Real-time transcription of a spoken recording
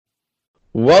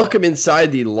Welcome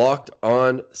inside the Locked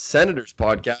On Senators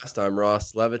podcast. I'm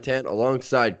Ross Levitan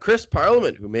alongside Chris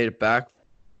Parliament, who made it back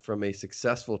from a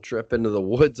successful trip into the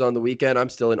woods on the weekend. I'm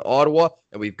still in Ottawa,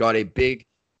 and we've got a big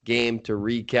game to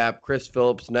recap. Chris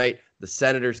Phillips night. The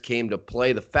Senators came to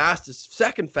play the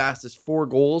second fastest 4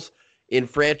 goals in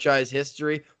franchise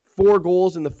history. 4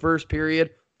 goals in the first period,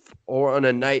 or on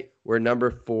a night where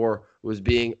number 4 was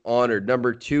being honored.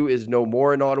 Number 2 is no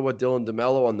more in Ottawa. Dylan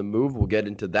DeMello on the move. We'll get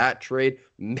into that trade.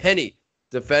 Many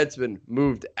defensemen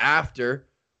moved after.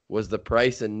 Was the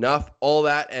price enough? All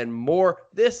that and more.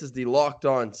 This is the Locked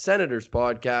On Senators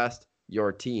podcast,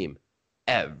 your team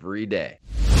every day.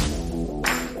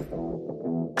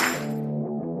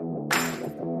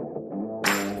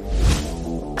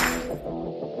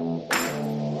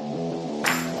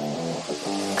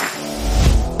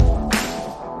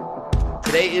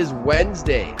 Today is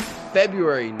Wednesday,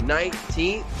 February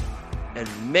 19th,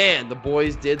 and man, the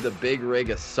boys did the Big Rig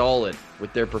a solid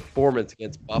with their performance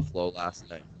against Buffalo last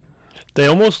night. They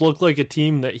almost looked like a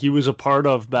team that he was a part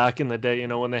of back in the day,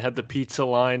 when they had the pizza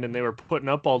line and they were putting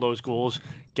up all those goals,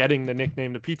 getting the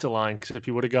nickname the pizza line, because if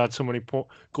he would have got so many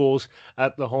goals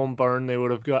at the home barn, they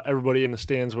would have got, everybody in the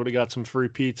stands would have got some free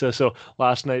pizza. So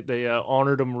last night they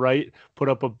honored him right, put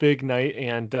up a big night,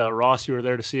 and Ross, you were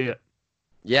there to see it.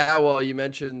 Yeah, well, you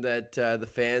mentioned that the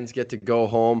fans get to go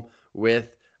home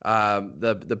with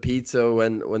the pizza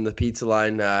when the pizza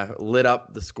line lit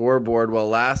up the scoreboard. Well,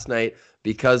 last night,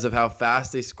 because of how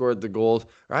fast they scored the goals,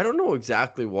 or I don't know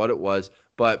exactly what it was,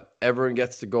 but everyone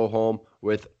gets to go home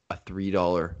with a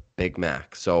 $3 Big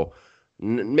Mac. So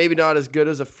maybe not as good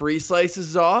as a free slice of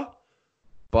Zaw,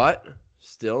 but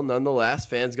still, nonetheless,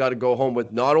 fans got to go home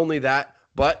with not only that,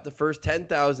 but the first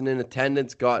 10,000 in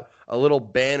attendance got a little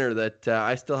banner that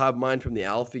I still have mine from the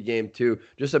Alfie game too.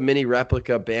 Just a mini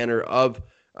replica banner of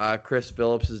Chris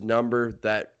Phillips' number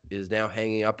that is now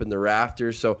hanging up in the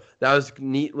rafters. So that was a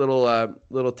neat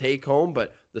little take home,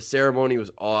 but the ceremony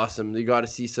was awesome. You got to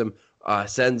see some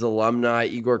Sens alumni.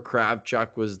 Igor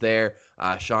Kravchuk was there.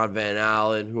 Sean Van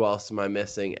Allen. Who else am I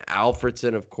missing?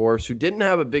 Alfredson, of course, who didn't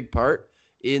have a big part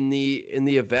in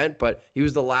the event, but he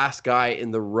was the last guy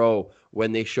in the row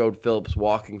when they showed Phillips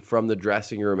walking from the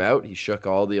dressing room out. He shook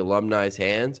all the alumni's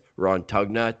hands. Ron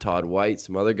Tugnut, Todd White,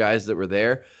 some other guys that were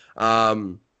there.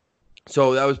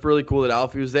 So that was really cool that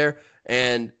Alfie was there.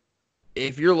 And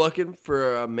if you're looking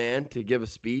for a man to give a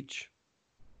speech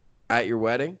at your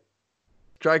wedding,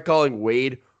 try calling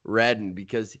Wade Redden,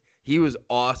 because he was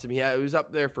awesome. He was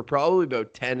up there for probably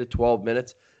about 10 to 12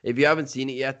 minutes. If you haven't seen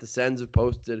it yet, the Sens have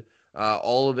posted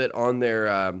all of it on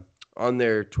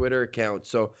their Twitter account.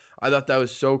 So I thought that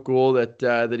was so cool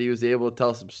that he was able to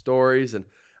tell some stories. And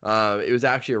it was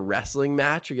actually a wrestling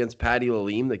match against Patty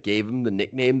Lalime that gave him the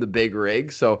nickname the Big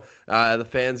Rig. So the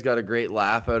fans got a great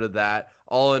laugh out of that.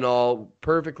 All in all,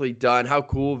 perfectly done. How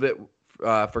cool of it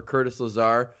for Curtis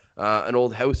Lazar, an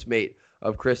old housemate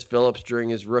of Chris Phillips during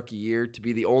his rookie year, to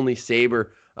be the only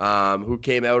Sabre who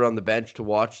came out on the bench to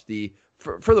watch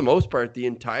for the most part, the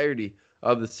entirety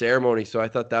of the ceremony. So I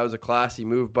thought that was a classy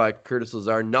move by Curtis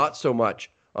Lazar. Not so much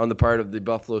on the part of the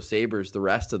Buffalo Sabres, the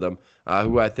rest of them,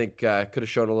 who I think could have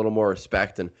shown a little more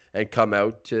respect and come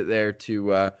out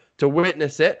to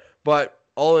witness it. But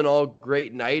all in all,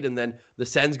 great night. And then the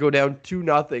Sens go down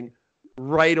 2-0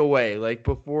 right away. Like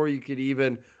before you could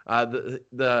even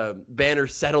the banner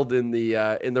settled in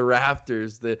the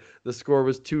rafters, the score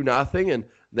was 2-0, and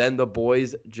then the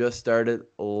boys just started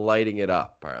lighting it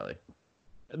up, Parley.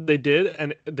 They did,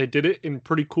 and they did it in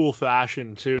pretty cool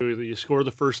fashion, too. You score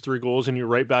the first 3 goals, and you're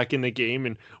right back in the game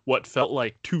in what felt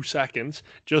like 2 seconds,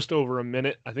 just over a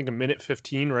minute, I think a minute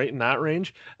 15, right in that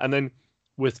range. And then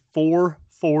with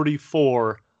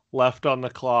 4:44 left on the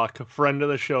clock, a friend of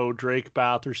the show, Drake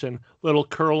Batherson, little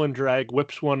curl and drag,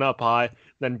 whips one up high,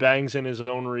 then bangs in his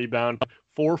own rebound.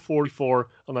 4:44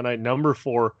 on the night, number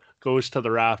 4 goes to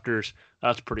the rafters.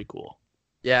 That's pretty cool.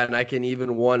 Yeah, and I can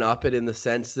even one-up it in the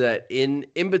sense that in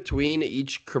between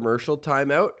each commercial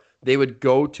timeout, they would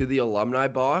go to the alumni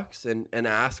box and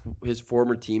ask his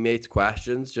former teammates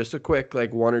questions, just a quick,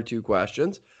 1 or 2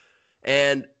 questions.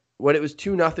 And when it was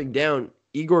 2-0 down,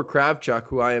 Igor Kravchuk,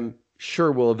 who I am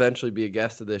sure will eventually be a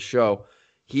guest of this show,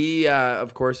 he,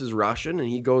 of course, is Russian, and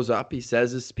he goes up, he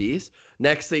says his piece.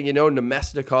 Next thing you know,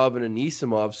 Nemesnikov and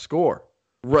Anisimov score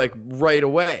right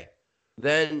away.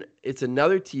 Then it's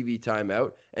another TV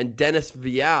timeout, and Dennis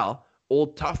Vial,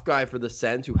 old tough guy for the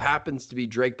Sens, who happens to be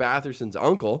Drake Batherson's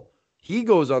uncle, he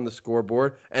goes on the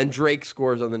scoreboard, and Drake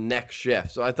scores on the next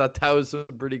shift. So I thought that was some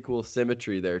pretty cool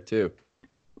symmetry there, too.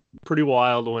 Pretty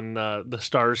wild when the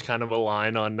stars kind of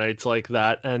align on nights like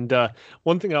that. And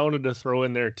one thing I wanted to throw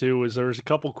in there too was there was a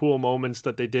couple cool moments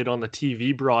that they did on the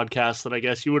TV broadcast that I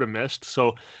guess you would have missed.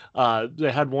 So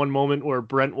they had one moment where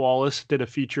Brent Wallace did a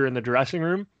feature in the dressing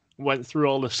room, went through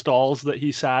all the stalls that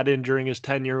he sat in during his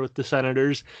tenure with the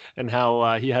Senators, and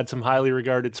how he had some highly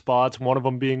regarded spots, one of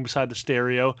them being beside the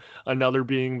stereo, another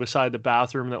being beside the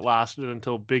bathroom that lasted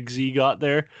until Big Z got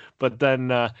there. But then,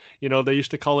 they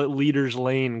used to call it Leader's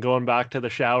Lane going back to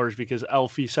the showers because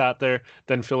Elfie sat there,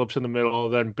 then Phillips in the middle,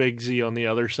 then Big Z on the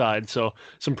other side. So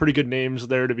some pretty good names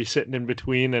there to be sitting in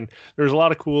between. And there's a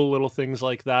lot of cool little things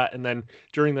like that. And then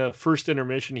during the first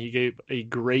intermission, he gave a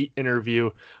great interview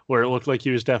where it looked like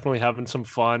he was definitely having some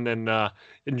fun and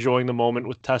enjoying the moment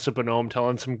with Tessa Bonhomme,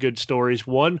 telling some good stories.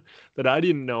 One that I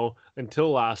didn't know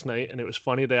until last night, and it was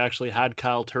funny, they actually had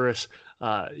Kyle Turris.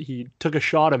 He took a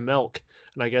shot of milk,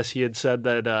 and I guess he had said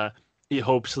that he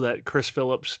hopes that Chris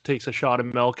Phillips takes a shot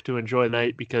of milk to enjoy the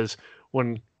night, because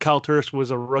when Kyle Turris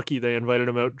was a rookie, they invited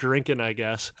him out drinking, I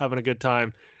guess, having a good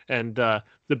time. And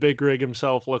the big rig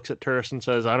himself looks at Turris and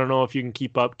says, "I don't know if you can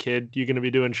keep up, kid. You're going to be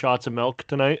doing shots of milk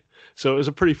tonight." So it was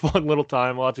a pretty fun little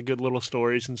time. Lots of good little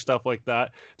stories and stuff like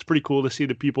that. It's pretty cool to see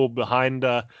the people behind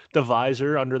the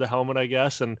visor under the helmet, I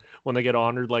guess. And when they get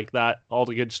honored like that, all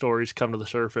the good stories come to the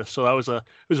surface. So it was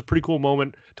a pretty cool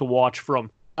moment to watch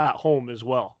from at home as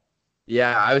well.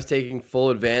 Yeah, I was taking full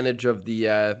advantage of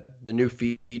the new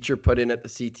feature put in at the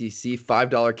CTC,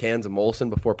 $5 cans of Molson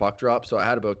before puck drop. So I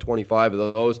had about 25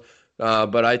 of those.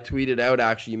 But I tweeted out,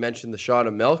 actually, you mentioned the shot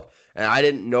of milk, and I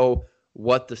didn't know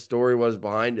what the story was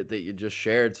behind it that you just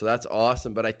shared. So that's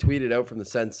awesome. But I tweeted out from the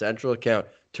Sens Central account,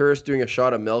 tourist doing a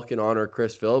shot of milk in honor of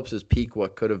Chris Phillips is peak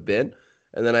what could have been.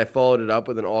 And then I followed it up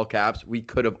with an all caps, we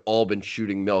could have all been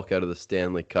shooting milk out of the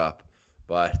Stanley Cup.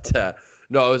 But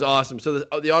no, it was awesome. So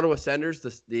the Ottawa Senators,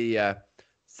 it's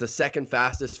the second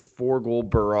fastest 4-goal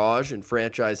barrage in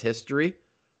franchise history.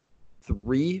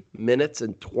 3 minutes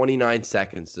and 29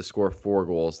 seconds to score 4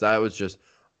 goals. That was just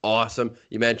awesome.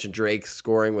 You mentioned Drake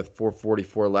scoring with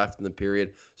 4:44 left in the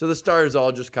period. So the Stars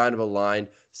all just kind of aligned.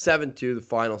 7-2 the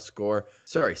final score.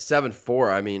 Sorry,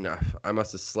 7-4. I mean, I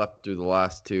must have slept through the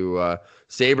last two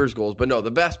Sabres goals. But no,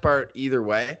 the best part either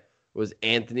way was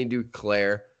Anthony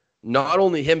Duclair. Not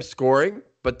only him scoring,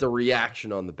 but the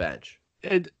reaction on the bench.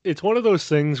 It's one of those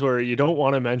things where you don't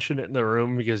want to mention it in the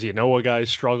room because you know a guy's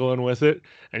struggling with it,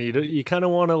 and you kind of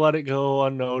want to let it go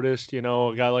unnoticed. A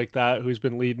guy like that who's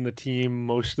been leading the team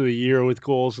most of the year with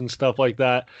goals and stuff like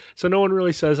that. So no one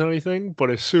really says anything, but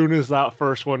as soon as that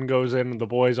first one goes in, the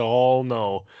boys all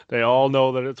know. They all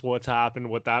know that it's what's happened,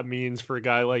 what that means for a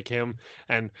guy like him,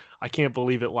 and I can't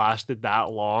believe it lasted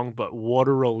that long, but what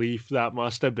a relief that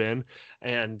must have been.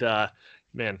 And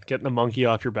man, getting the monkey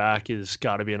off your back has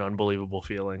got to be an unbelievable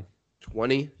feeling.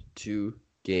 22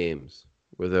 games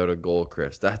without a goal,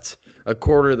 Chris. That's a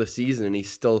quarter of the season, and he's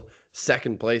still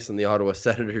second place in the Ottawa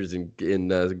Senators in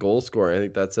goal scoring. I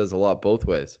think that says a lot both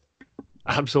ways.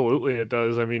 Absolutely, it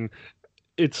does. I mean,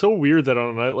 it's so weird that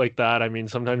on a night like that, I mean,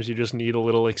 sometimes you just need a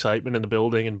little excitement in the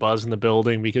building and buzz in the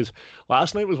building, because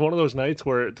last night was one of those nights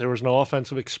where there was an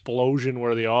offensive explosion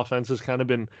where the offense has kind of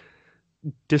been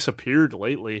disappeared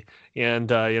lately.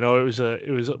 And it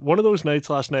was one of those nights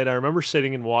last night. I remember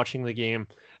sitting and watching the game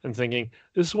and thinking,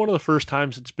 this is one of the first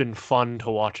times it's been fun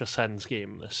to watch a Sens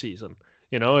game this season.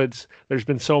 There's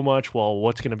been so much, well,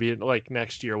 what's going to be like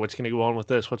next year? What's going to go on with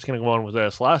this? What's going to go on with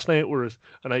this? Last night was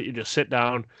a night you just sit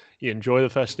down, you enjoy the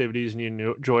festivities, and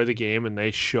you enjoy the game, and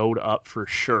they showed up for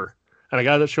sure. And a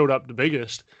guy that showed up the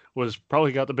biggest was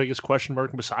probably got the biggest question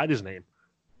mark beside his name.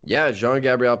 Yeah,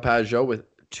 Jean-Gabriel Pageau with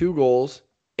 2 goals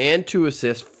and 2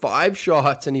 assists, 5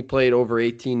 shots, and he played over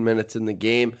 18 minutes in the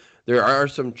game. There are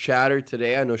some chatter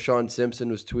today. I know Sean Simpson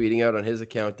was tweeting out on his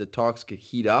account that talks could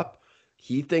heat up.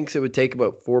 He thinks it would take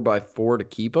about 4x4 to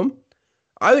keep him.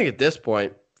 I think at this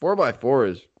point,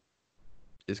 4x4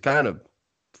 is kind of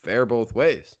fair both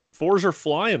ways. 4s are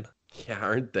flying. Yeah,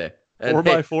 aren't they?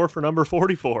 4x4 for number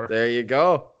 44. There you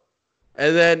go.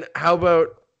 And then how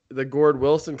about the Gord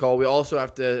Wilson call? We also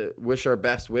have to wish our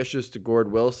best wishes to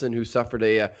Gord Wilson, who suffered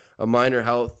a minor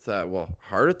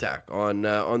heart attack on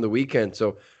the weekend.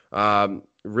 So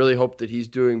really hope that he's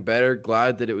doing better.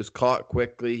 Glad that it was caught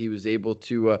quickly. He was able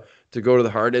to go to the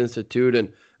Heart Institute,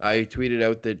 and I tweeted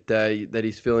out that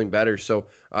he's feeling better. So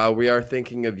we are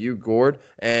thinking of you, Gord,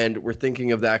 and we're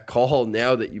thinking of that call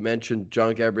now that you mentioned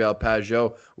Jean-Gabriel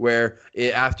Pageau, where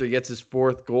after he gets his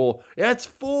 4th goal, it's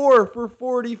 4 for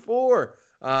 44.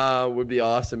 Would be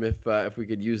awesome if we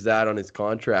could use that on his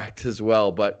contract as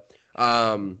well. But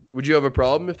would you have a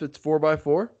problem if it's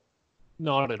 4x4?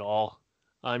 Not at all.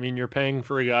 I mean, you're paying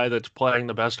for a guy that's playing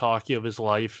the best hockey of his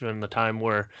life in the time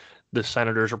where the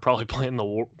Senators are probably playing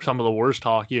some of the worst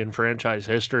hockey in franchise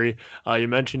history. You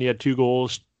mentioned he had 2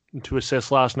 goals, 2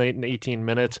 assists last night in 18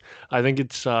 minutes. I think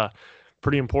it's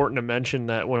pretty important to mention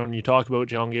that when you talk about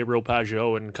Jean-Gabriel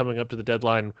Pageau and coming up to the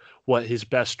deadline, what his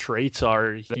best traits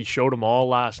are, he showed them all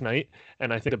last night.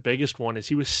 And I think the biggest one is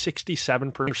he was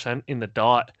 67% in the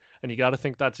dot. And you got to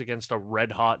think that's against a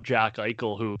red hot Jack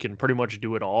Eichel who can pretty much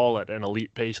do it all at an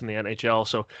elite pace in the NHL.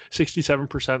 So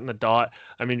 67% in the dot.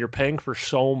 I mean, you're paying for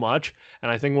so much.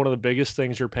 And I think one of the biggest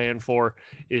things you're paying for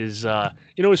is,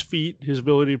 his feet, his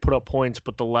ability to put up points,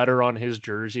 but the letter on his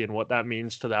jersey and what that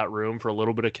means to that room for a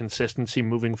little bit of consistency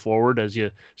moving forward as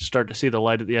you start to see the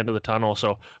light at the end of the tunnel.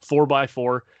 So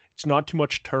 4x4. It's not too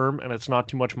much term and it's not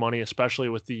too much money, especially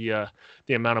with the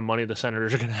amount of money the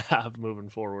Senators are going to have moving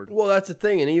forward. Well, that's the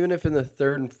thing. And even if in the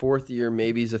third and fourth year,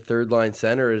 maybe he's a third line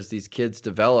center as these kids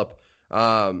develop,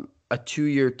 a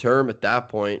 2-year term at that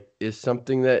point is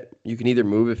something that you can either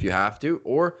move if you have to,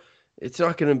 or it's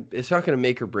not gonna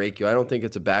make or break you. I don't think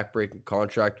it's a backbreaking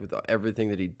contract with everything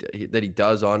that he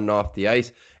does on and off the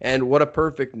ice. And what a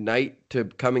perfect night to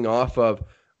coming off of,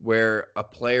 where a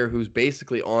player who's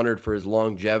basically honored for his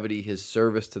longevity, his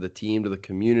service to the team, to the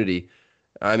community.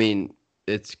 I mean,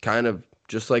 it's kind of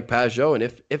just like Pageau. And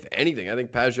if anything, I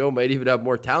think Pageau might even have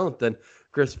more talent than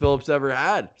Chris Phillips ever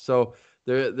had. So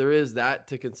there is that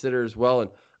to consider as well. And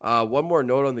one more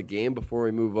note on the game before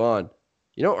we move on.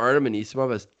 Artem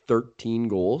Anisimov has 13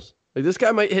 goals. Like, this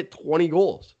guy might hit 20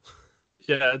 goals.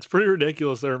 Yeah, it's pretty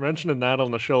ridiculous. They were mentioning that on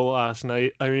the show last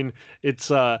night. I mean,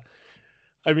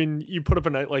 you put up a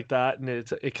night like that, and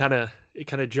it kind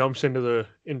of jumps into the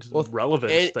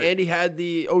relevance. And he had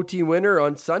the OT winner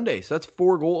on Sunday, so that's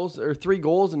 4 goals or 3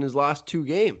 goals in his last 2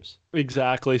 games.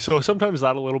 Exactly. So sometimes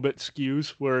that a little bit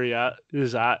skews where he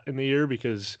is at in the year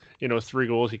because 3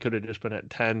 goals, he could have just been at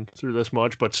 10 through this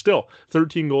much, but still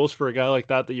 13 goals for a guy like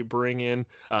that you bring in.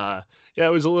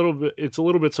 It's a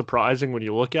little bit surprising when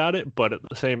you look at it, but at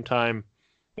the same time,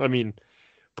 I mean,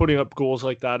 putting up goals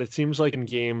like that, it seems like in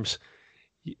games,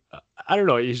 I don't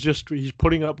know. He's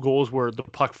putting up goals where the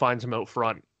puck finds him out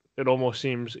front. It almost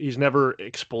seems he's never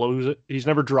He's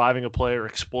never driving a play or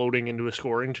exploding into a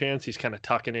scoring chance. He's kind of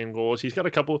tucking in goals. He's got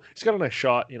a nice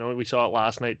shot. We saw it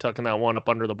last night, tucking that one up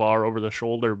under the bar over the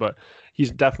shoulder, but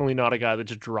he's definitely not a guy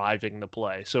that's driving the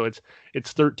play. So it's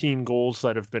 13 goals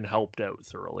that have been helped out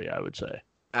thoroughly, I would say.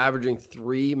 Averaging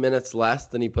 3 minutes less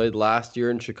than he played last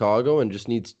year in Chicago and just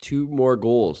needs 2 more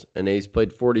goals. And he's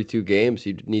played 42 games.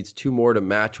 He needs 2 more to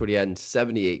match what he had in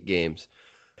 78 games.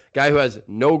 Guy who has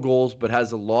no goals but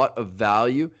has a lot of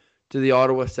value to the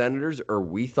Ottawa Senators, or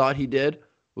we thought he did,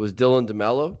 was Dylan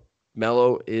DeMello.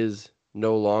 Mello is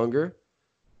no longer.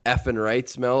 Effing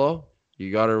rights, Mello. You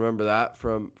got to remember that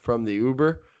from the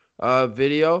Uber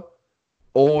video.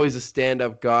 Always a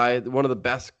stand-up guy. One of the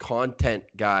best content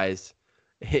guys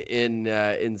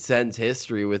in Sens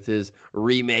history, with his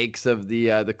remakes of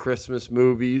the Christmas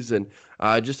movies and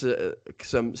just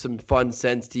some fun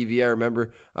Sens TV. I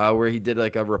remember where he did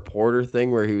like a reporter thing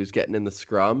where he was getting in the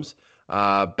scrums.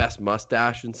 Best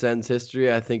mustache in Sens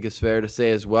history, I think is fair to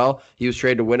say as well. He was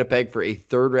traded to Winnipeg for a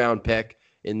 3rd-round pick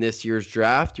in this year's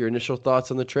draft. Your initial thoughts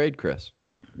on the trade, Chris?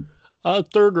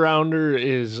 3rd rounder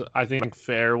is, I think,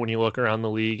 fair when you look around the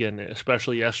league, and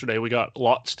especially yesterday, we got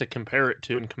lots to compare it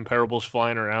to and comparables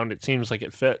flying around. It seems like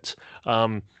it fits.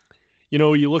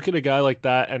 You look at a guy like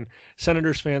that, and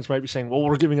Senators fans might be saying, well,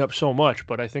 we're giving up so much,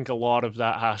 but I think a lot of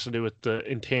that has to do with the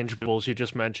intangibles you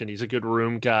just mentioned. He's a good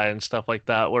room guy and stuff like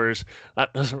that, whereas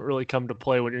that doesn't really come to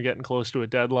play when you're getting close to a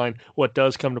deadline. What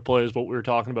does come to play is what we were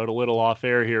talking about a little off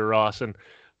air here, Ross, and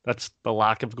that's the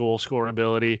lack of goal scoring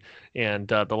ability and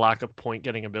the lack of point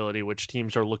getting ability, which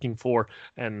teams are looking for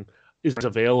and is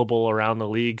available around the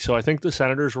league. So I think the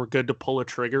Senators were good to pull a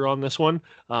trigger on this one.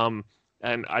 And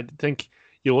I think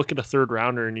you look at a 3rd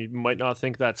rounder and you might not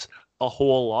think that's a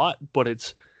whole lot, but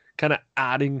it's kind of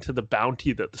adding to the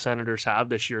bounty that the Senators have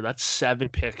this year. That's 7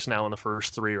 picks now in the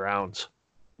first 3 rounds.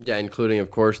 Yeah, including, of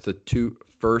course, the 2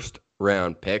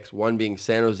 first-round picks, one being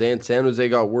San Jose, and San Jose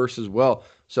got worse as well.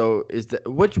 So is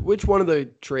which one of the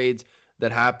trades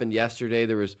that happened yesterday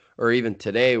or even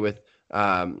today with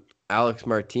Alec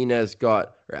Martinez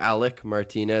got 2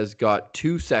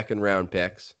 2nd-round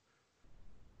picks.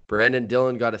 Brandon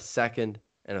Dillon got a 2nd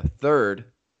and a 3rd.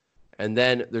 And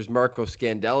then there's Marco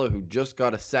Scandella, who just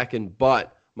got a 2nd,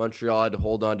 but Montreal had to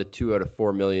hold on to $2 out of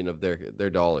 $4 million of their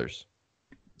dollars.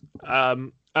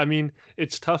 I mean,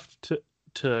 it's tough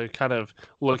to kind of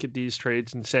look at these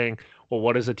trades and saying, well,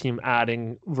 what is a team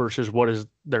adding versus what is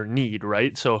their need,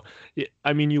 right? So,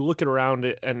 I mean, you look at around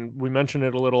it, and we mentioned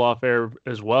it a little off air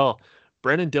as well.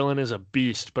 Brenden Dillon is a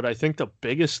beast, but I think the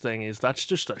biggest thing is that's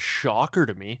just a shocker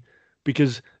to me.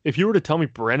 Because if you were to tell me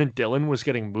Brenden Dillon was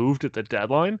getting moved at the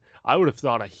deadline, I would have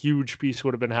thought a huge piece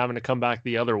would have been having to come back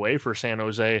the other way for San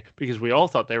Jose, because we all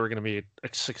thought they were going to be a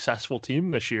successful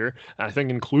team this year. And I think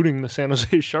including the San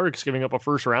Jose Sharks giving up a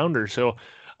first rounder. So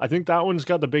I think that one's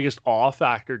got the biggest awe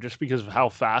factor just because of how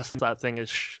fast that thing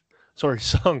is,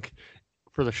 sunk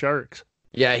for the Sharks.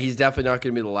 Yeah, he's definitely not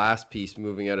going to be the last piece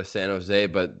moving out of San Jose,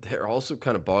 but they're also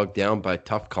kind of bogged down by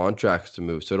tough contracts to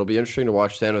move. So it'll be interesting to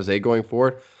watch San Jose going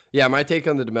forward. Yeah, my take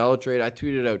on the DeMello trade, I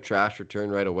tweeted out trash return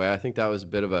right away. I think that was a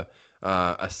bit of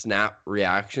a snap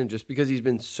reaction just because he's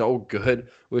been so good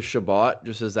with Chabot,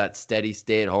 just as that steady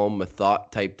stay-at-home Mathot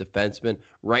type defenseman.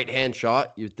 Right-hand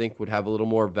shot you'd think would have a little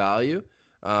more value,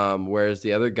 whereas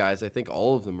the other guys, I think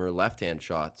all of them are left-hand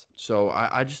shots. So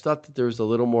I just thought that there was a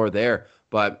little more there,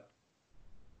 but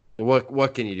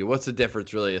what can you do? What's the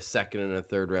difference, really, a second and a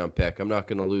third-round pick? I'm not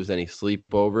going to lose any sleep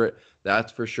over it,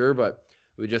 that's for sure, but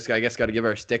we just, I guess, got to give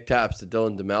our stick taps to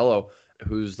Dylan DeMello,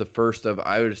 who's the first of,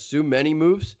 I would assume, many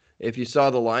moves. If you saw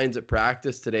the lines at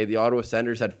practice today, the Ottawa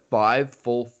Senators had 5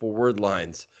 full forward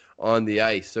lines on the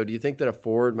ice. So do you think that a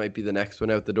forward might be the next one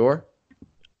out the door?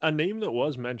 A name that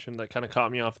was mentioned that kind of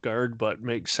caught me off guard, but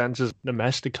makes sense is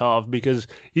Nemestikov, because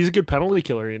he's a good penalty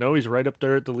killer. You know, he's right up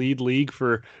there at the league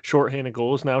for shorthanded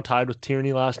goals now, tied with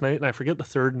Tierney last night. And I forget the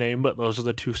third name, but those are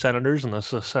the two Senators, and this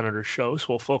is a Senators show, so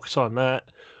we'll focus on that.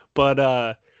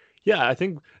 But yeah, I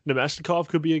think Nemestikov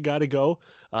could be a guy to go.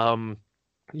 The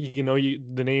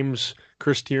names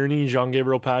Chris Tierney,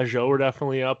 Jean-Gabriel Pageau are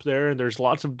definitely up there, and there's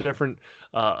lots of different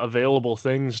available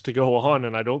things to go on.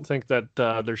 And I don't think that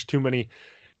there's too many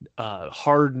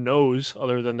hard no's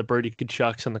other than the Brady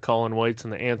Tkachuks and the Colin Whites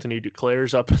and the Anthony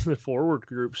Duclairs up in the forward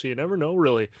group. So you never know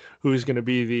really who's going to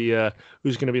be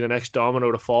the next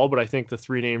domino to fall. But I think the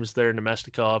three names there,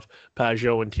 Nemestikov,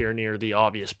 Pageau, and Tierney, are the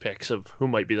obvious picks of who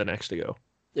might be the next to go.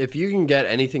 If you can get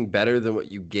anything better than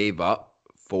what you gave up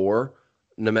for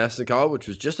Nemestikov, which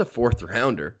was just a fourth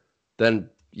rounder, then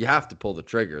you have to pull the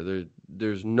trigger.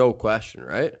 There's no question,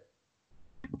 right?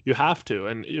 You have to.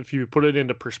 And if you put it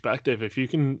into perspective, if you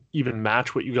can even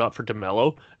match what you got for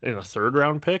DeMello in a third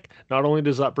round pick, not only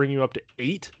does that bring you up to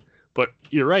 8, but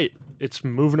you're right, it's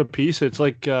moving a piece. It's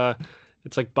like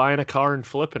buying a car and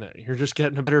flipping it. You're just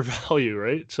getting a better value,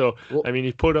 right? So, well, I mean,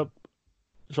 you put up.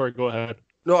 Sorry, go ahead.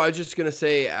 No, I was just gonna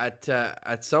say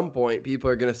at some point people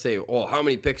are gonna say, "Oh, how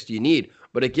many picks do you need?"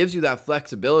 But it gives you that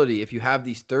flexibility. If you have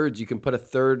these thirds, you can put a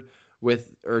third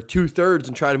or 2/3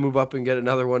 and try to move up and get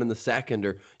another one in the second,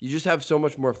 or you just have so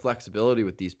much more flexibility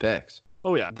with these picks.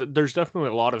 Oh yeah, there's definitely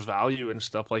a lot of value and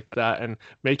stuff like that, and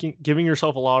giving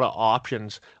yourself a lot of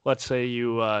options. Let's say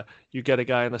you get a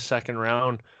guy in the second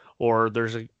round, or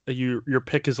there's your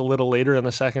pick is a little later in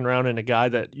the second round, and a guy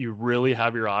that you really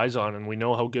have your eyes on, and we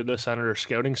know how good the Senator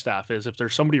scouting staff is. If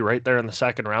there's somebody right there in the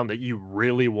second round that you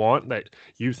really want, that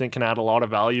you think can add a lot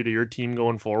of value to your team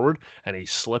going forward, and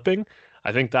he's slipping,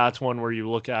 I think that's one where you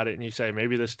look at it and you say,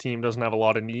 maybe this team doesn't have a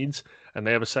lot of needs and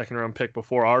they have a second round pick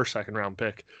before our second round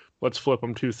pick. Let's flip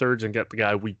them 2/3 and get the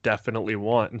guy we definitely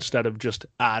want instead of just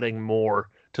adding more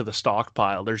to the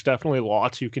stockpile. There's definitely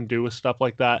lots you can do with stuff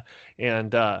like that.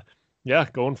 And yeah,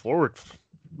 going forward,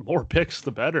 more picks,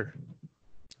 the better.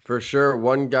 For sure.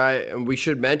 One guy, and we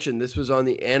should mention, this was on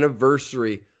the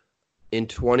anniversary in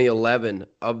 2011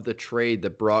 of the trade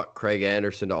that brought Craig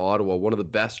Anderson to Ottawa, one of the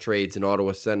best trades in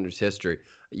Ottawa Senators history.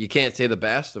 You can't say the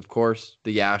best. Of course,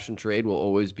 the Yashin trade will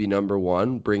always be number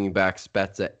one, bringing back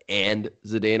Spezza and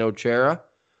Zdeno Chara.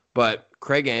 But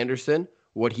Craig Anderson,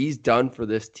 what he's done for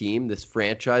this team, this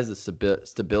franchise, the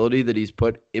stability that he's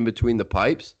put in between the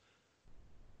pipes,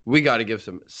 we got to give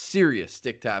some serious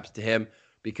stick taps to him,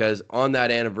 because on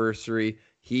that anniversary,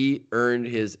 he earned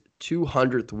his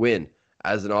 200th win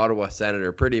as an Ottawa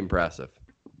Senator. Pretty impressive.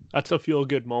 That's a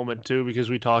feel-good moment, too, because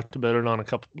we talked about it on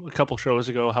a couple shows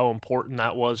ago, how important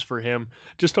that was for him.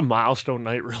 Just a milestone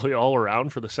night, really, all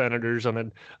around for the Senators.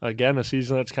 And again, a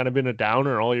season that's kind of been a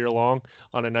downer all year long,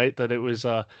 on a night that it was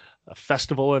a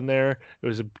festival in there. It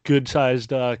was a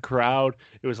good-sized crowd.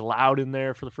 It was loud in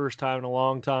there for the first time in a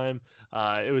long time.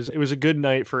 It was a good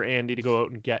night for Andy to go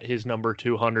out and get his number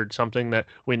 200, something that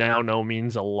we now know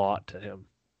means a lot to him.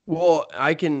 Well,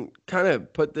 I can kind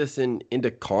of put this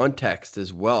into context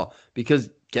as well,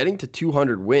 because getting to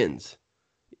 200 wins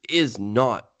is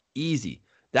not easy.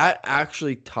 That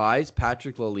actually ties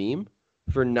Patrick Lalime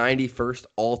for 91st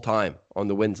all time on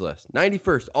the wins list.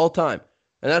 91st all time.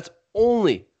 And that's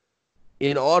only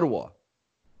in Ottawa,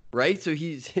 right? So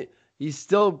he's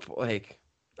still like,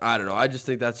 I don't know. I just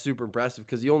think that's super impressive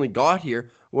because he only got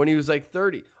here when he was like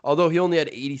 30. Although he only had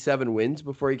 87 wins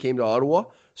before he came to Ottawa.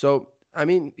 So I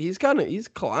mean, he's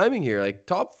climbing here. Like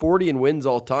top 40 in wins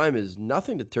all time is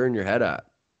nothing to turn your head at.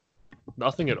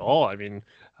 Nothing at all. I mean,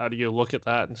 how do you look at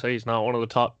that and say he's not one of the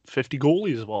top 50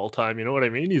 goalies of all time? You know what I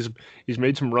mean? He's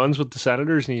made some runs with the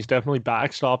Senators, and he's definitely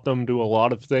backstopped them to a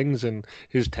lot of things in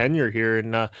his tenure here.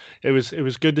 And it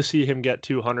was good to see him get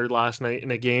 200 last night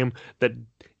in a game that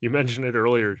you mentioned it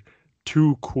earlier.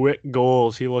 2 quick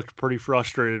goals. He looked pretty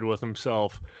frustrated with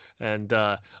himself. And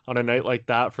on a night like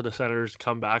that, for the Senators to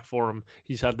come back for him,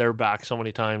 he's had their back so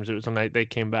many times. It was a night they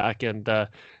came back and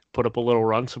put up a little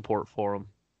run support for him.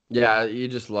 Yeah, you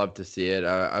just love to see it.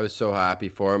 I was so happy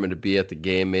for him, and to be at the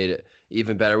game made it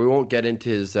even better. We won't get into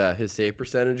his save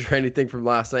percentage or anything from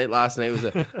last night. Last night was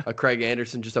a Craig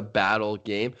Anderson, just a battle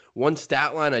game. One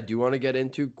stat line I do want to get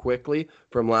into quickly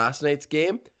from last night's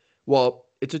game. Well,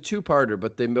 it's a two-parter,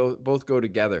 but they both go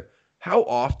together. How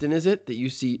often is it that you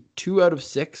see 2 out of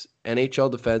 6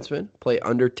 NHL defensemen play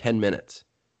under 10 minutes?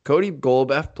 Cody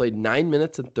Goloubef played 9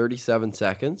 minutes and 37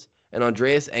 seconds. And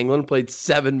Andreas Englund played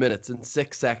 7 minutes and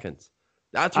 6 seconds.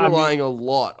 That's relying a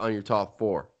lot on your top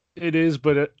 4. It is,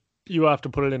 but you have to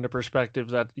put it into perspective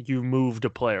that you moved a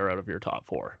player out of your top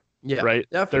 4. Yeah, right.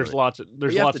 Definitely.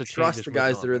 There's lots of trust the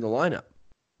guys that are in the lineup.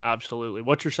 Absolutely.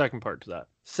 What's your second part to that?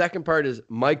 Second part is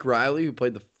Mike Riley, who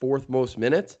played the 4th most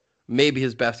minutes. Maybe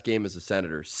his best game as a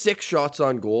Senator. 6 shots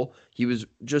on goal. He's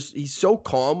so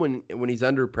calm when he's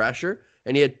under pressure,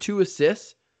 and he had 2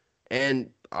 assists. And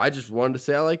I just wanted to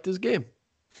say I liked his game.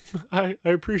 I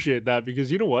appreciate that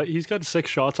because you know what? He's got 6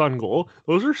 shots on goal.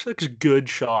 Those are 6 good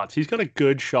shots. He's got a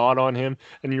good shot on him.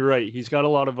 And you're right. He's got a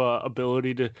lot of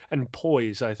ability to, and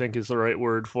poise, I think is the right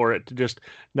word for it, to just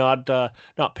not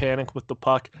panic with the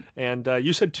puck. And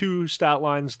you said 2 stat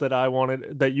lines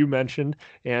that you mentioned.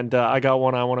 And I got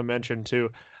one I want to mention too.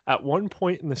 At one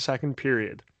point in the second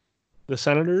period, the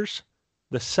Senators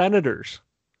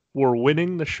were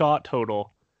winning the shot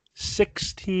total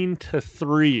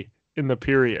 16-3 in the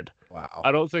period. Wow.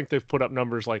 I don't think they've put up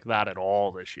numbers like that at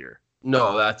all this year.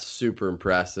 No, that's super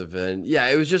impressive. And yeah,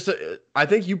 it was just, I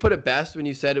think you put it best when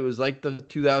you said it was like the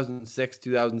 2006,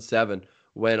 2007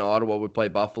 when Ottawa would play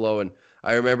Buffalo. And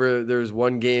I remember there was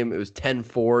one game, it was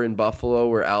 10-4 in Buffalo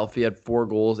where Alfie had 4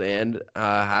 goals and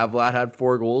Havlat had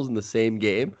 4 goals in the same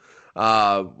game.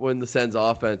 When the Sens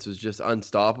offense was just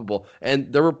unstoppable.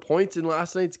 And there were points in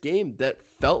last night's game that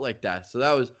felt like that. So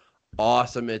that was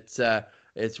awesome.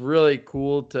 It's really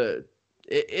cool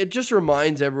it just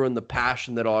reminds everyone the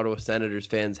passion that Ottawa Senators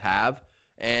fans have.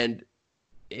 And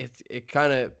it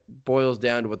kind of boils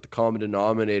down to what the common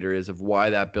denominator is of why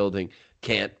that building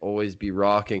can't always be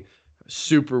rocking.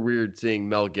 Super weird seeing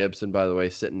Mel Gibson, by the way,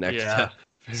 sitting next to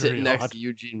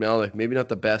Eugene Melnyk. Maybe not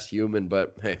the best human,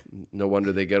 but hey, no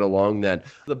wonder they get along then.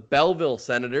 The Belleville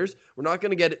Senators, we're not going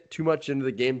to get too much into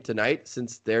the game tonight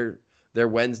since their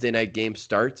Wednesday night game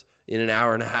starts in an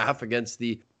hour and a half against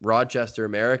the Rochester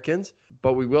Americans.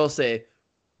 But we will say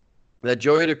that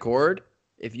Joey Daccord,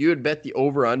 if you had bet the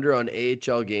over-under on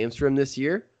AHL games for him this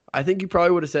year, I think you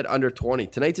probably would have said under 20.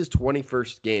 Tonight's his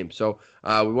 21st game. So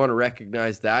we want to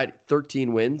recognize that.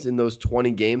 13 wins in those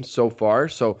 20 games so far.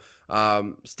 So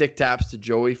stick taps to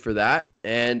Joey for that.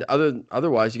 And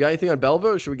otherwise, you got anything on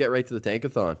Belleville, or should we get right to the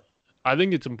Tankathon? I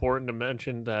think it's important to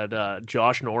mention that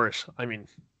Josh Norris,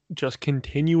 just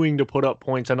continuing to put up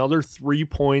points, another 3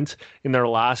 points in their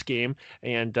last game.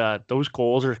 And those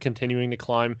goals are continuing to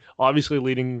climb, obviously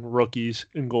leading rookies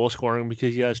in goal scoring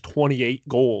because he has 28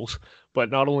 goals. But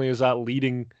not only is that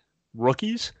leading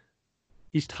rookies,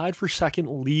 he's tied for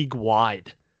second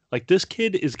league-wide. Like, this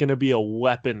kid is going to be a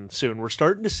weapon soon. We're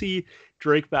starting to see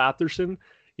Drake Batherson,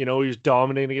 he's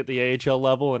dominating at the AHL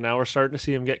level, and now we're starting to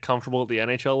see him get comfortable at the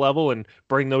NHL level and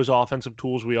bring those offensive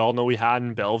tools we all know we had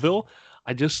in Belleville.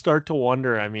 I just start to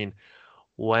wonder,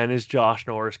 when is Josh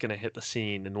Norris going to hit the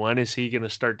scene, and when is he going to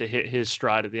start to hit his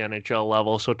stride at the NHL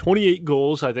level? So 28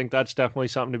 goals, I think that's definitely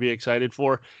something to be excited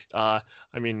for. We're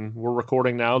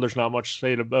recording now. There's not much to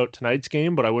say about tonight's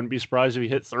game, but I wouldn't be surprised if he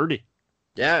hit 30.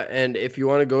 Yeah, and if you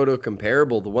want to go to a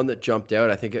comparable, the one that jumped out,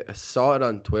 I think I saw it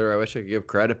on Twitter. I wish I could give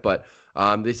credit, but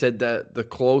they said that the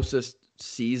closest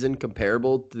season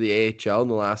comparable to the AHL in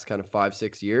the last kind of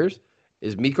 5-6 years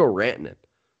is Mikko Rantanen.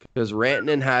 Because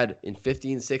Rantanen had, in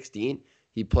 15-16,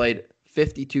 he played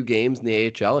 52 games in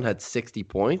the AHL and had 60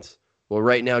 points. Well,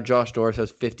 right now, Josh Norris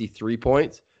has 53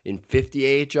 points in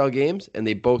 50 AHL games, and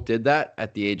they both did that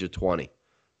at the age of 20.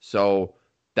 So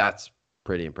that's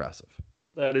pretty impressive.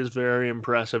 That is very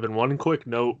impressive. And one quick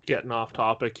note, getting off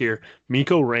topic here,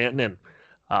 Mikko Rantanen.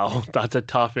 That's a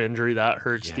tough injury. That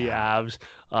hurts the Yeah. abs.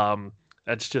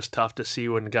 That's just tough to see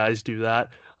when guys do that.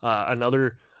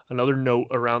 Another note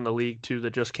around the league too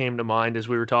that just came to mind as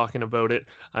we were talking about it.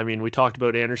 I mean, we talked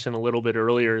about Anderson a little bit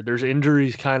earlier. There's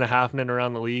injuries kind of happening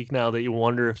around the league now that you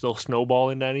wonder if they'll snowball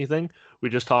into anything. We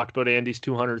just talked about Andy's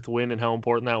 200th win and how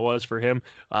important that was for him.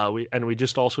 We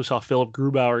just also saw Philip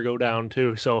Grubauer go down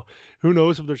too. So who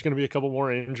knows if there's going to be a couple more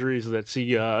injuries that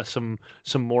see some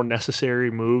more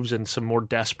necessary moves and some more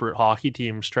desperate hockey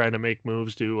teams trying to make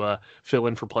moves to fill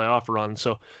in for playoff runs.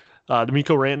 So the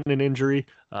Mikko Rantanen injury,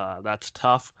 that's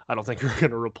tough. I don't think you're going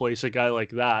to replace a guy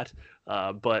like that.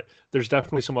 But there's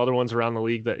definitely some other ones around the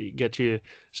league that get you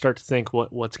start to think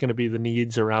what's going to be the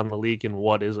needs around the league and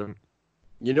what isn't.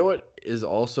 You know what is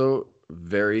also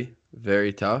very,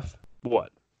 very tough?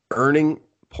 What? Earning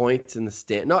points in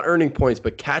the not earning points,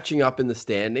 but catching up in the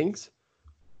standings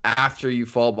after you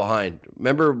fall behind.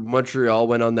 Remember Montreal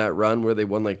went on that run where they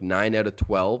won like 9 out of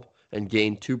 12 and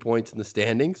gained 2 points in the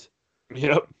standings?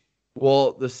 Yep.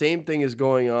 Well, the same thing is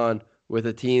going on with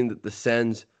a team that the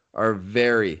Sens are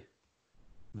very,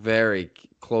 very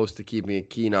close to keeping a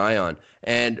keen eye on.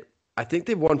 And I think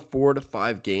they've won 4 to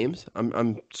 5 games.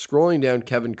 I'm scrolling down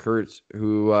Kevin Kurtz,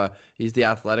 who he's the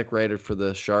athletic writer for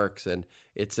the Sharks, and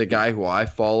it's a guy who I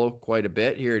follow quite a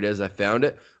bit. Here it is. I found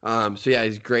it. So yeah,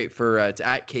 he's great for it's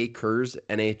at K Kurz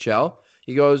NHL.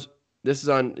 He goes, this is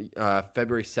on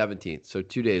February 17th, so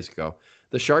 2 days ago.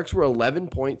 The Sharks were 11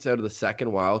 points out of the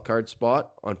second wildcard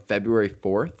spot on February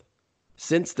 4th.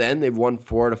 Since then, they've won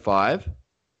 4 to 5.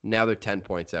 Now they're 10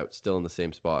 points out, still in the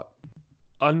same spot.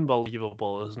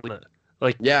 Unbelievable, isn't it?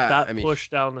 Like, yeah, that push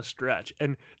down the stretch.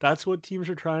 And that's what teams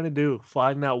are trying to do.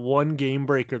 Find that one game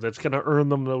breaker that's going to earn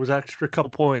them those extra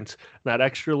couple points, that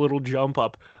extra little jump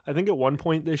up. I think at one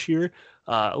point this year,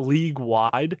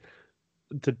 league-wide,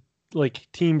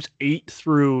 teams 8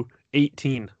 through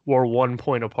 18 were 1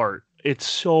 point apart. It's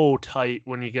so tight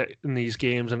when you get in these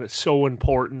games, and it's so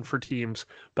important for teams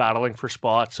battling for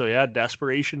spots. So, yeah,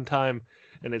 desperation time,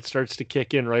 and it starts to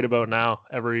kick in right about now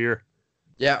every year.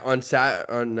 Yeah, on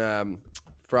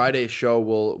Friday's show,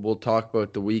 we'll talk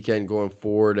about the weekend going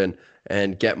forward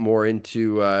and get more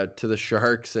into to the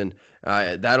Sharks, and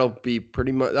that'll be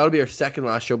our second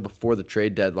last show before the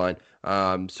trade deadline.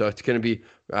 So it's going to be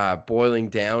boiling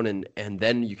down, and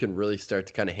then you can really start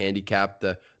to kind of handicap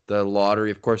the lottery.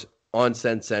 Of course, on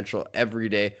Sens Central every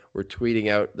day, we're tweeting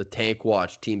out the tank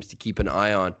watch teams to keep an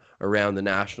eye on around the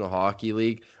National Hockey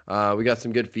League. We got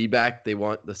some good feedback. They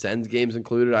want the Sens games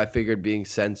included. I figured being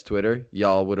Sens Twitter,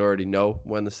 y'all would already know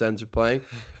when the Sens are playing,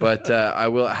 but I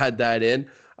will add that in.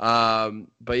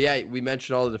 But yeah, we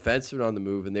mentioned all the defensemen on the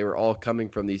move, and they were all coming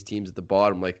from these teams at the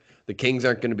bottom. Like, the Kings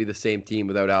aren't going to be the same team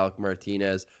without Alec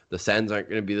Martinez. The Sens aren't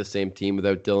going to be the same team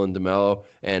without Dylan DeMello.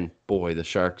 And boy, the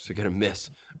Sharks are going to miss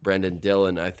Brendan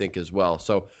Dillon, I think, as well.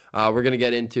 So we're going to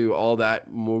get into all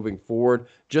that moving forward.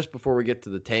 Just before we get to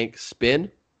the tank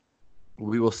spin,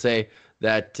 we will say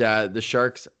that the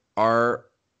Sharks are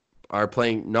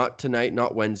playing not tonight,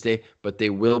 not Wednesday, but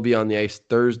they will be on the ice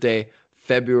Thursday,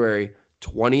 February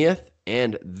 20th,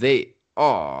 and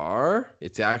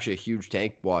it's actually a huge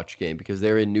tank watch game because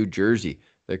they're in New Jersey.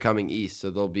 They're coming east,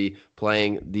 so they'll be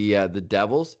playing the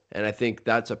Devils, and I think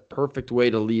that's a perfect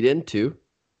way to lead into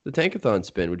the Tankathon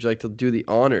spin. Would you like to do the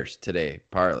honors today,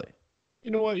 Parley? You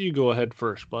know what? You go ahead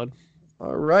first, bud.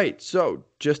 All right, so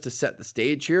just to set the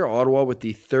stage here, Ottawa with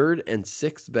the 3rd and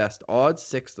 6th best odds,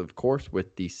 6th, of course,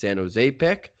 with the San Jose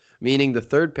pick, meaning the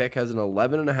 3rd pick has an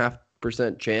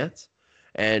 11.5% chance,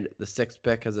 and the 6th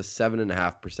pick has a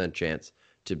 7.5% chance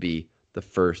to be the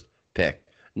 1st pick.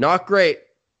 Not great,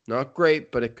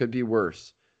 but it could be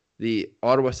worse. The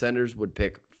Ottawa Senators would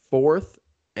pick 4th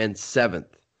and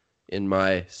 7th in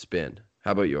my spin.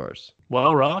 How about yours?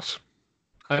 Well, Ross,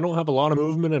 I don't have a lot of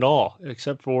movement at all,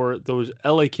 except for those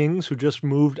LA Kings who just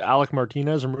moved Alec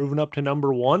Martinez are moving up to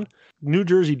number 1. New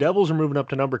Jersey Devils are moving up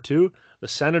to number 2. The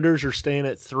Senators are staying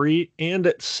at 3 and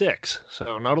at 6.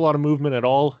 So not a lot of movement at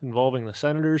all involving the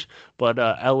Senators, but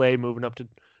LA moving up to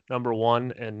number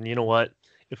 1. And you know what?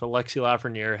 If Alexi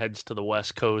Lafreniere heads to the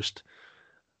West Coast,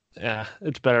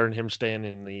 it's better than him staying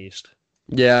in the East.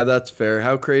 Yeah, that's fair.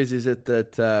 How crazy is it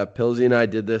that Pilsy and I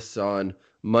did this on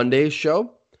Monday's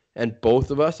show, and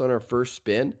both of us on our first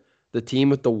spin, the team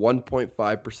with the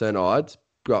 1.5% odds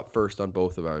got first on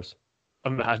both of ours.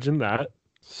 Imagine that.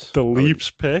 The Leafs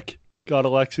pick got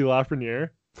Alexi Lafreniere.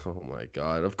 Oh my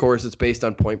God. Of course, it's based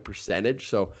on point percentage.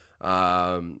 So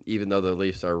even though the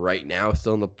Leafs are right now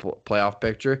still in the playoff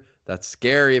picture, that's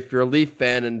scary if you're a Leaf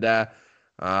fan. And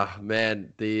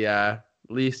man, the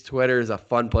Leafs Twitter is a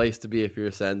fun place to be if you're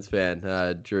a Sens fan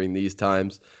during these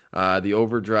times. The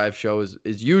Overdrive show is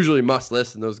usually must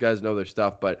listen. Those guys know their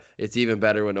stuff, but it's even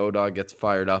better when ODog gets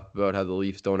fired up about how the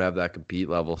Leafs don't have that compete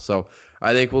level. So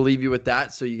I think we'll leave you with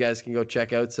that so you guys can go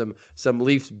check out some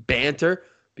Leafs banter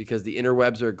because the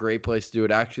interwebs are a great place to do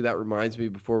it. Actually, that reminds me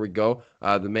before we go,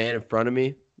 the man in front of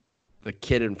me, the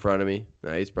kid in front of me,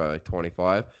 he's probably like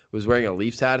 25, was wearing a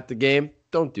Leafs hat at the game.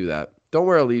 Don't do that. Don't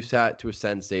wear a Leafs hat to a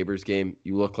Sens Sabres game.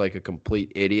 You look like a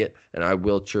complete idiot, and I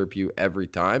will chirp you every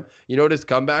time. You know what his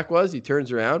comeback was? He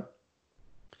turns around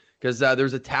because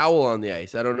there's a towel on the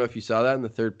ice. I don't know if you saw that in the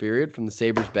third period from the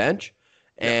Sabres bench,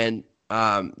 and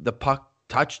the puck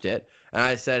touched it. And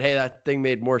I said, hey, that thing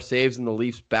made more saves than the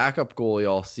Leafs backup goalie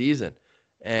all season.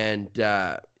 And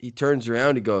he turns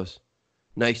around, he goes,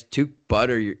 nice toque, bud.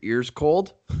 Are your ears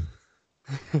cold?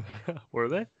 Were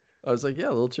they? I was like, yeah,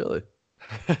 a little chilly.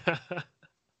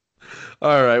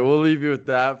 All right, we'll leave you with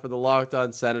that for the Locked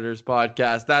On Senators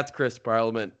podcast. That's Chris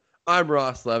Parliament. I'm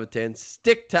Ross Levitan.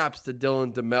 Stick taps to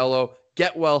Dylan DeMello.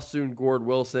 Get well soon, Gord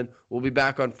Wilson. We'll be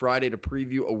back on Friday to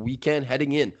preview a weekend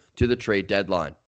heading in to the trade deadline.